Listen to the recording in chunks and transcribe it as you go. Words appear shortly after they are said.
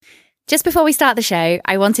Just before we start the show,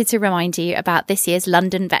 I wanted to remind you about this year's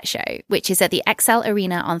London Vet Show, which is at the ExCeL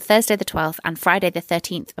Arena on Thursday the 12th and Friday the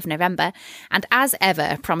 13th of November, and as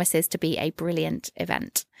ever, promises to be a brilliant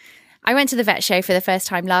event. I went to the Vet Show for the first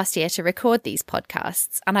time last year to record these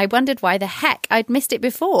podcasts, and I wondered why the heck I'd missed it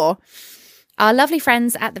before. Our lovely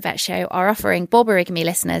friends at the Vet Show are offering Borborygmi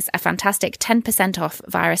listeners a fantastic 10% off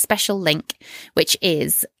via a special link, which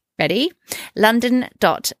is... ready?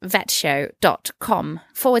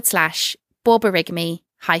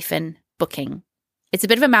 london.vetshow.com/Borborygmi-booking. It's a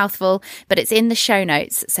bit of a mouthful, but it's in the show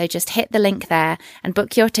notes, so just hit the link there and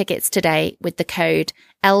book your tickets today with the code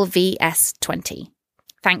LVS20.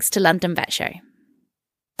 Thanks to London Vet Show.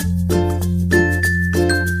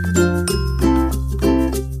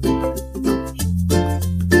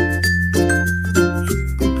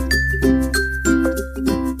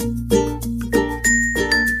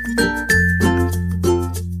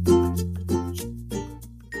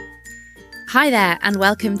 Hi there, and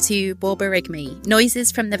welcome to Borborygmi,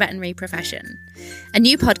 Noises from the Veterinary Profession, a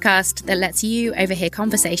new podcast that lets you overhear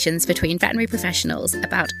conversations between veterinary professionals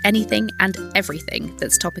about anything and everything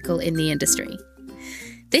that's topical in the industry.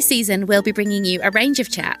 This season, we'll be bringing you a range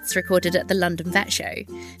of chats recorded at the London Vet Show,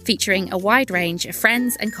 featuring a wide range of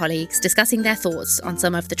friends and colleagues discussing their thoughts on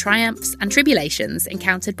some of the triumphs and tribulations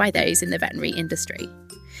encountered by those in the veterinary industry.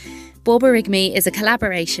 Borborygmi is a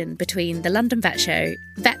collaboration between the London Vet Show,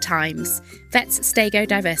 Vet Times, Vets Stego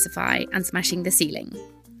Diversify and Smashing the Ceiling.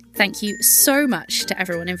 Thank you so much to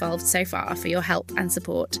everyone involved so far for your help and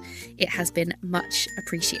support. It has been much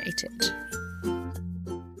appreciated.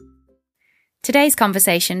 Today's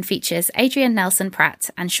conversation features Adrian Nelson-Pratt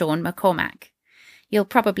and Sean McCormack. You'll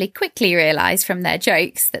probably quickly realise from their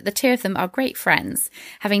jokes that the two of them are great friends,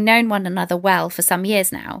 having known one another well for some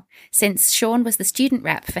years now, since Sean was the student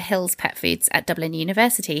rep for Hills Pet Foods at Dublin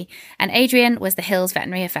University and Adrian was the Hills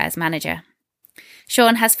Veterinary Affairs Manager.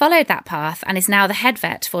 Sean has followed that path and is now the head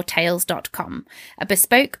vet for Tails.com, a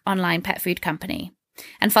bespoke online pet food company.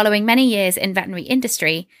 And following many years in veterinary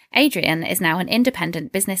industry, Adrian is now an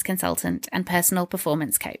independent business consultant and personal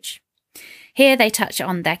performance coach. Here they touch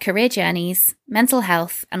on their career journeys, mental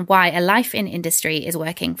health, and why a life in industry is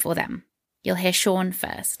working for them. You'll hear Sean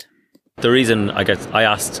first. The reason I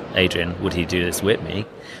asked Adrian, would he do this with me?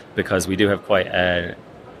 Because we do have quite an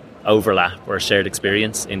overlap or a shared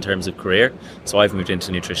experience in terms of career. So I've moved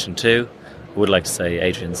into nutrition too. I would like to say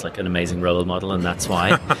Adrian's like an amazing role model and that's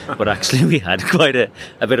why. But actually we had quite a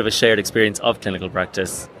bit of a shared experience of clinical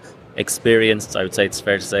practice. Experienced, I would say it's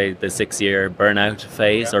fair to say, the 6-year burnout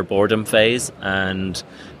phase or boredom phase, and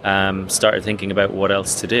started thinking about what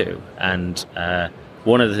else to do. And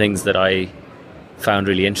one of the things that I found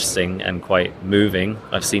really interesting and quite moving,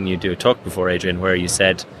 I've seen you do a talk before, Adrian, where you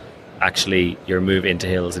said actually your move into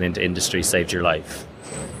Hills and into industry saved your life.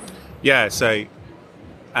 Yeah, so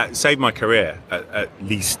saved my career, at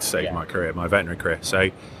least saved my career, my veterinary career.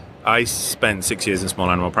 So I spent 6 years in small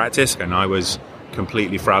animal practice and I was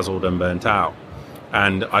completely frazzled and burnt out,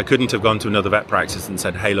 and I couldn't have gone to another vet practice and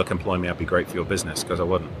said, hey look, employ me, I'd be great for your business, because I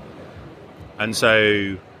wouldn't. And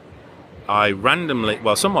so I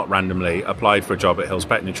somewhat randomly applied for a job at Hills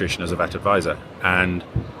Pet Nutrition as a vet advisor, and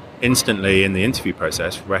instantly in the interview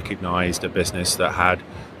process recognised a business that had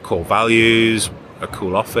core values, a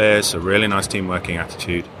cool office, a really nice team working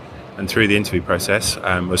attitude, and through the interview process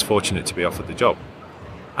was fortunate to be offered the job.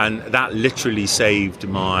 And that literally saved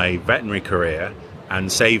my veterinary career and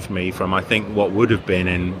saved me from, I think, what would have been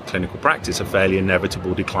in clinical practice a fairly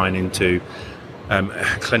inevitable decline into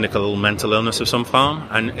clinical mental illness of some form.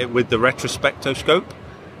 And with the retrospectoscope,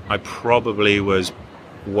 I probably was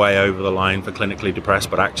way over the line for clinically depressed,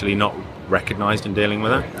 but actually not recognised in dealing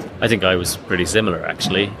with it. I think I was pretty similar,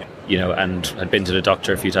 actually, and had been to the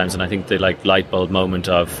doctor a few times, and I think the light bulb moment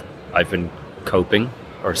of I've been coping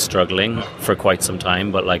or struggling for quite some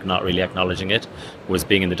time, but not really acknowledging it, was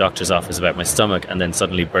being in the doctor's office about my stomach and then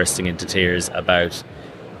suddenly bursting into tears about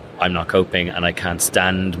I'm not coping and I can't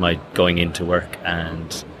stand my going into work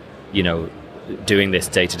and, doing this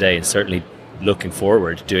day to day, and certainly looking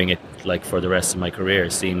forward, doing it for the rest of my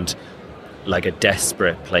career seemed like a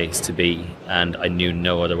desperate place to be, and I knew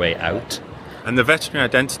no other way out. And the veterinary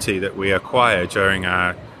identity that we acquire during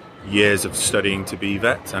our years of studying to be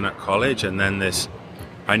vets and at college, and then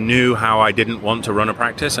I knew how I didn't want to run a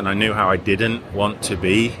practice and I knew how I didn't want to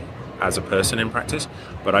be as a person in practice,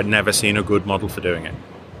 but I'd never seen a good model for doing it.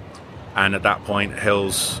 And at that point,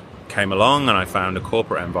 Hills came along and I found a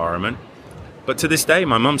corporate environment. But to this day,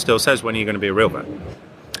 my mum still says, when are you going to be a real vet?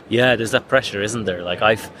 Yeah, there's that pressure, isn't there?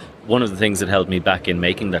 One of the things that held me back in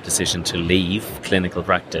making that decision to leave clinical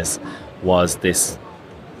practice was this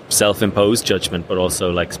self-imposed judgment, but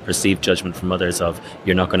also like perceived judgment from others of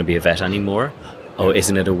you're not going to be a vet anymore. Oh,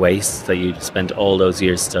 isn't it a waste that you spent all those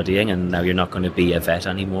years studying and now you're not going to be a vet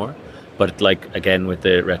anymore? But like, again, with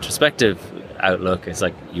the retrospective outlook, it's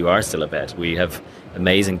like you are still a vet. We have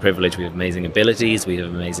amazing privilege, we have amazing abilities, we have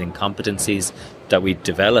amazing competencies that we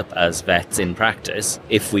develop as vets in practice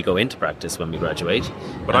if we go into practice when we graduate.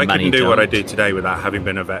 But I couldn't do what I do today without having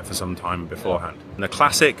been a vet for some time beforehand. And the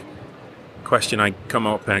classic question I come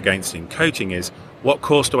up against in coaching is, what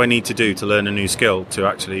course do I need to do to learn a new skill to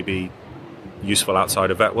actually be useful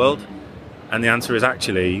outside of vet world? And the answer is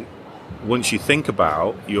actually, once you think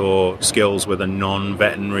about your skills with a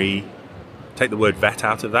non-veterinary, take the word vet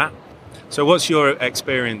out of that. So what's your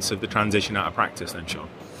experience of the transition out of practice then, Sean?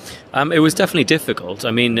 It was definitely difficult.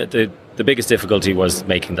 I mean, the biggest difficulty was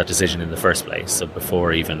making that decision in the first place. So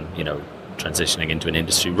before even, transitioning into an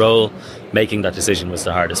industry role, making that decision was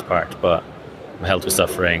the hardest part. But my health was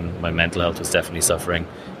suffering, my mental health was definitely suffering,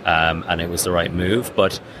 and it was the right move.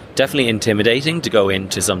 But definitely intimidating to go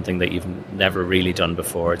into something that you've never really done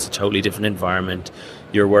before. It's a totally different environment.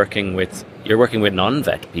 You're working with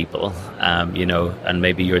non-vet people, and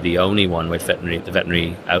maybe you're the only one with the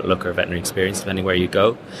veterinary outlook or veterinary experience, depending where you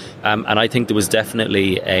go. And I think there was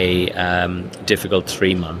definitely a difficult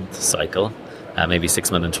 3-month cycle. Maybe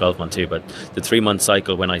 6-month and 12-month too, but the 3-month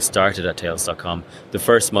cycle when I started at Tails.com, the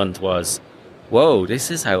first month was, whoa, this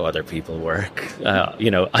is how other people work.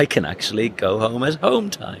 I can actually go home at home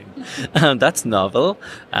time. That's novel.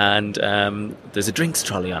 And there's a drinks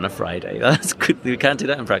trolley on a Friday. That's good. You can't do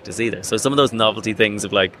that in practice either. So some of those novelty things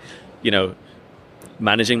of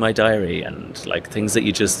managing my diary and like things that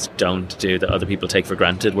you just don't do that other people take for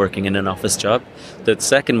granted working in an office job. The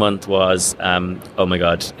second month was, oh my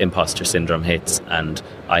God, imposter syndrome hits and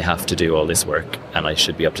I have to do all this work and I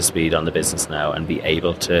should be up to speed on the business now and be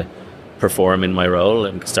able to perform in my role.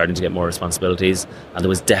 I'm starting to get more responsibilities, and there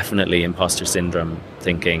was definitely imposter syndrome,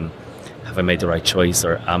 thinking, have I made the right choice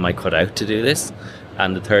or am I cut out to do this?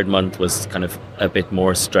 And the third month was kind of a bit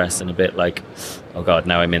more stress and a bit like, oh God,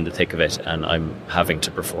 now I'm in the thick of it and I'm having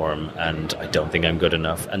to perform and I don't think I'm good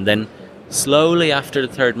enough. And then slowly after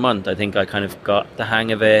the third month, I think I kind of got the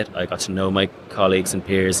hang of it. I got to know my colleagues and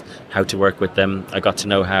peers, how to work with them. I got to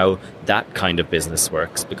know how that kind of business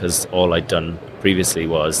works, because all I'd done previously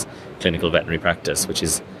was clinical veterinary practice, which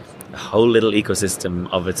is a whole little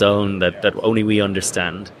ecosystem of its own that only we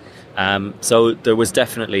understand. So there was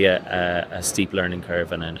definitely a steep learning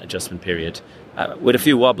curve and an adjustment period, with a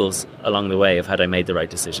few wobbles along the way of had I made the right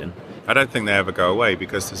decision. I don't think they ever go away,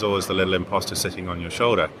 because there's always the little imposter sitting on your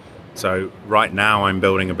shoulder. So right now I'm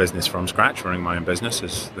building a business from scratch, running my own business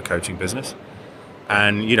as the coaching business.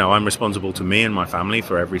 And, I'm responsible to me and my family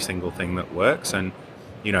for every single thing that works. And,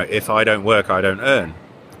 if I don't work, I don't earn.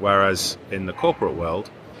 Whereas in the corporate world,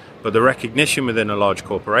 but the recognition within a large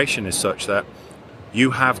corporation is such that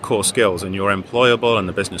you have core skills and you're employable and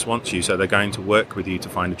the business wants you, so they're going to work with you to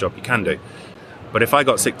find a job you can do. But if I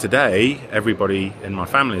got sick today, everybody in my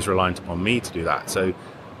family is reliant upon me to do that. So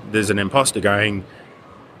there's an imposter going,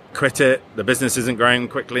 quit it, the business isn't growing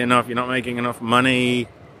quickly enough, you're not making enough money,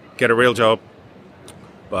 get a real job.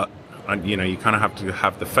 But, you kind of have to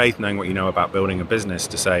have the faith, knowing what you know about building a business,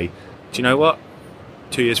 to say, do you know what?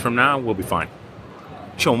 2 years from now, we'll be fine.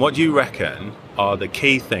 Sean, what do you reckon are the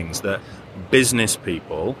key things that business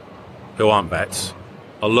people who aren't vets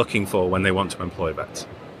are looking for when they want to employ vets?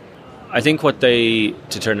 I think to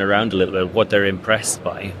turn around a little bit, what they're impressed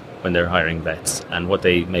by when they're hiring vets, and what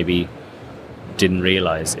they maybe didn't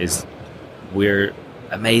realize is we're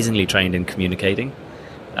amazingly trained in communicating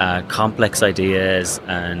complex ideas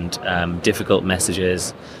and difficult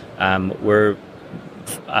messages. We're,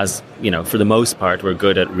 as for the most part, we're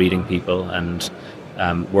good at reading people and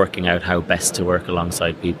working out how best to work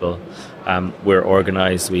alongside people. We're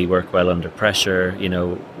organized, we work well under pressure,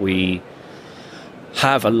 we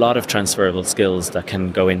have a lot of transferable skills that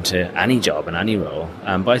can go into any job and any role.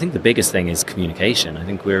 But I think the biggest thing is communication. I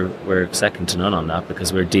think we're second to none on that,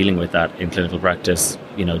 because we're dealing with that in clinical practice,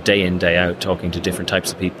 day in, day out, talking to different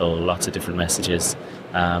types of people, lots of different messages.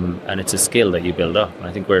 And it's a skill that you build up. And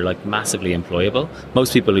I think we're massively employable.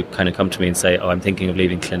 Most people who kind of come to me and say, oh, I'm thinking of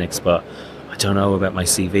leaving clinics, but I don't know about my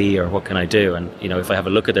CV or what can I do? And, if I have a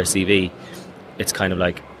look at their CV, it's kind of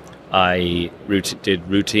like, I did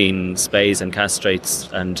routine spays and castrates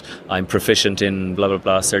and I'm proficient in blah, blah,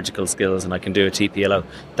 blah surgical skills and I can do a TPLO.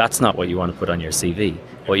 That's not what you want to put on your CV.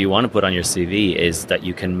 What you want to put on your CV is that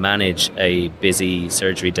you can manage a busy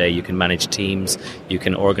surgery day, you can manage teams, you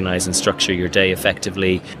can organize and structure your day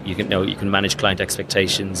effectively, you can manage client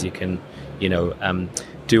expectations, you can,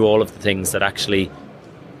 do all of the things that actually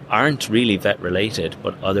aren't really vet related,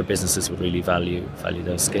 but other businesses would really value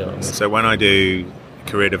those skills. So when I do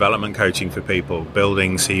career development coaching for people,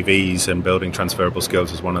 building CVs and building transferable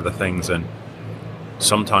skills is one of the things, and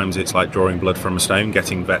sometimes it's like drawing blood from a stone,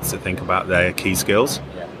 getting vets to think about their key skills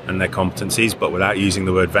and their competencies, but without using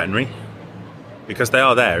the word veterinary, because they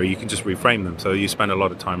are there. You can just reframe them, so you spend a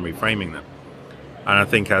lot of time reframing them. And I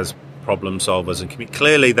think as problem solvers, and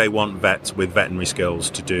clearly they want vets with veterinary skills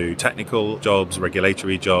to do technical jobs,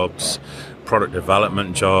 regulatory jobs, product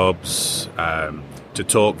development jobs, to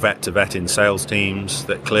talk vet to vet in sales teams,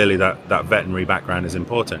 that clearly that veterinary background is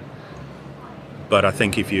important. But I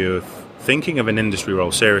think if you're thinking of an industry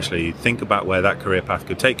role seriously, think about where that career path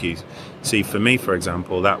could take you. See, for me, for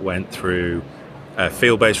example, that went through a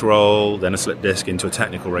field-based role, then a slip disc into a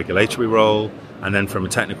technical regulatory role, and then from a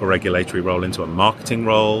technical regulatory role into a marketing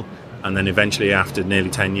role, and then eventually, after nearly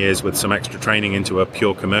 10 years with some extra training, into a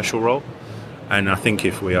pure commercial role. And I think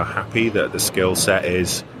if we are happy that the skill set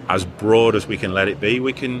is as broad as we can let it be,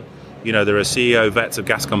 we can, there are CEO vets of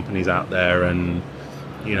gas companies out there, and,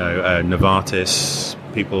 Novartis,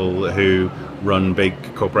 people who run big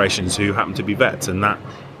corporations who happen to be vets. And that,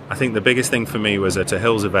 I think the biggest thing for me was at a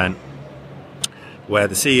Hills event where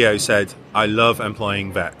the CEO said, I love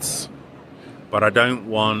employing vets, but I don't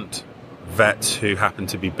want vets who happen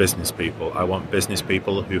to be business people. I want business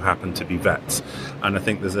people who happen to be vets. And I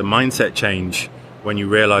think there's a mindset change when you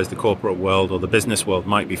realize the corporate world or the business world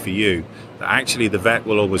might be for you, that actually the vet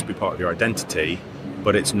will always be part of your identity,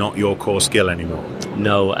 but it's not your core skill anymore.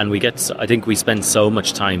 No, and I think we spend so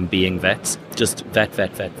much time being vets, just vet.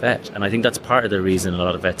 And I think that's part of the reason a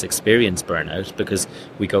lot of vets experience burnout, because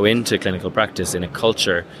we go into clinical practice in a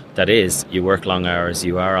culture that is, you work long hours,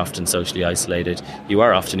 you are often socially isolated, you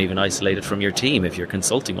are often even isolated from your team if you're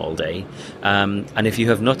consulting all day. And if you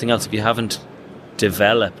have nothing else, if you haven't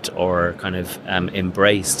developed or kind of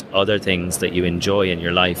embraced other things that you enjoy in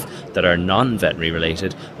your life that are non-veterinary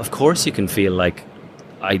related, of course you can feel like,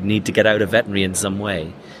 I need to get out of veterinary in some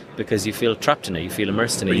way, because you feel trapped in it, you feel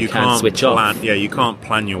immersed in it, you can't switch off. Yeah, you can't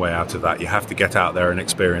plan your way out of that. You have to get out there and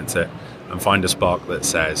experience it and find a spark that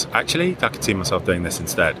says, actually, I could see myself doing this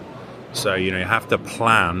instead. So, you have to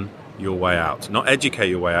plan your way out, not educate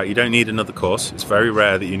your way out. You don't need another course. It's very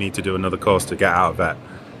rare that you need to do another course to get out of vet.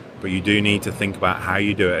 But you do need to think about how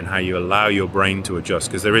you do it and how you allow your brain to adjust.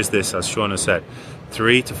 Because there is this, as Sean has said,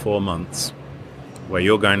 3 to 4 months where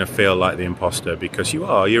you're going to feel like the imposter, because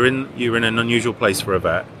you're in an unusual place for a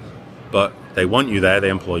vet, but they want you there, they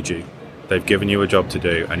employed you, they've given you a job to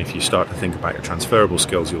do, and if you start to think about your transferable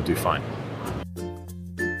skills, you'll do fine.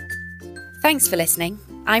 Thanks for listening.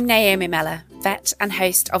 I'm Naomi Meller, vet and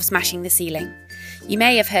host of Smashing the Ceiling. You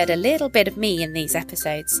may have heard a little bit of me in these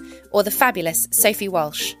episodes, or the fabulous Sophie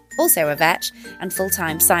Walsh, also a vet and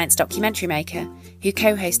full-time science documentary maker, who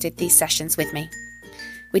co-hosted these sessions with me.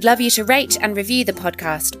 We'd love you to rate and review the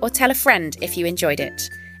podcast, or tell a friend if you enjoyed it.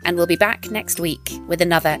 And we'll be back next week with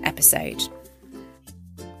another episode.